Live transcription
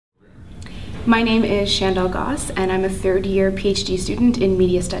My name is Chandell Gosse, and I'm a third-year PhD student in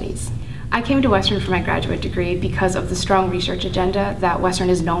media studies. I came to Western for my graduate degree because of the strong research agenda that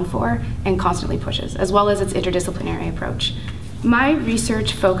Western is known for and constantly pushes, as well as its interdisciplinary approach. My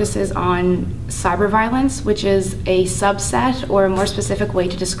research focuses on cyber violence, which is a subset or a more specific way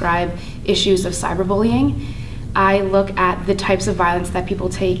to describe issues of cyberbullying. I look at the types of violence that people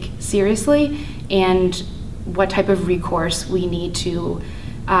take seriously and what type of recourse we need to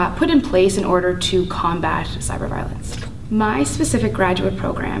put in place in order to combat cyber violence. My specific graduate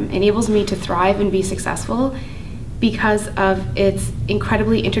program enables me to thrive and be successful because of its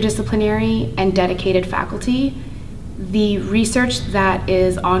incredibly interdisciplinary and dedicated faculty. The research that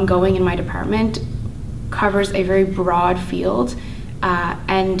is ongoing in my department covers a very broad field,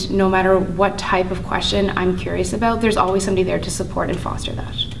 and no matter what type of question I'm curious about, there's always somebody there to support and foster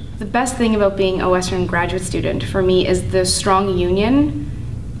that. The best thing about being a Western graduate student for me is the strong union,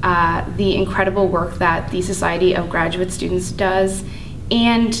 the incredible work that the Society of Graduate Students does,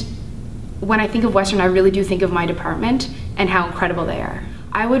 and when I think of Western, I really do think of my department and how incredible they are.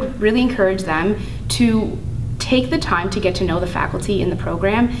 I would really encourage them to take the time to get to know the faculty in the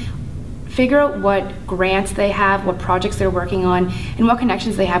program, figure out what grants they have, what projects they're working on, and what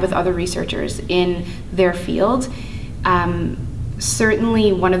connections they have with other researchers in their field.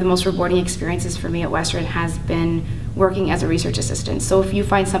 Certainly one of the most rewarding experiences for me at Western has been working as a research assistant. So if you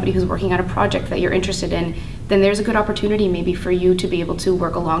find somebody who's working on a project that you're interested in, then there's a good opportunity maybe for you to be able to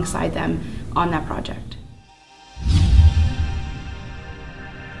work alongside them on that project.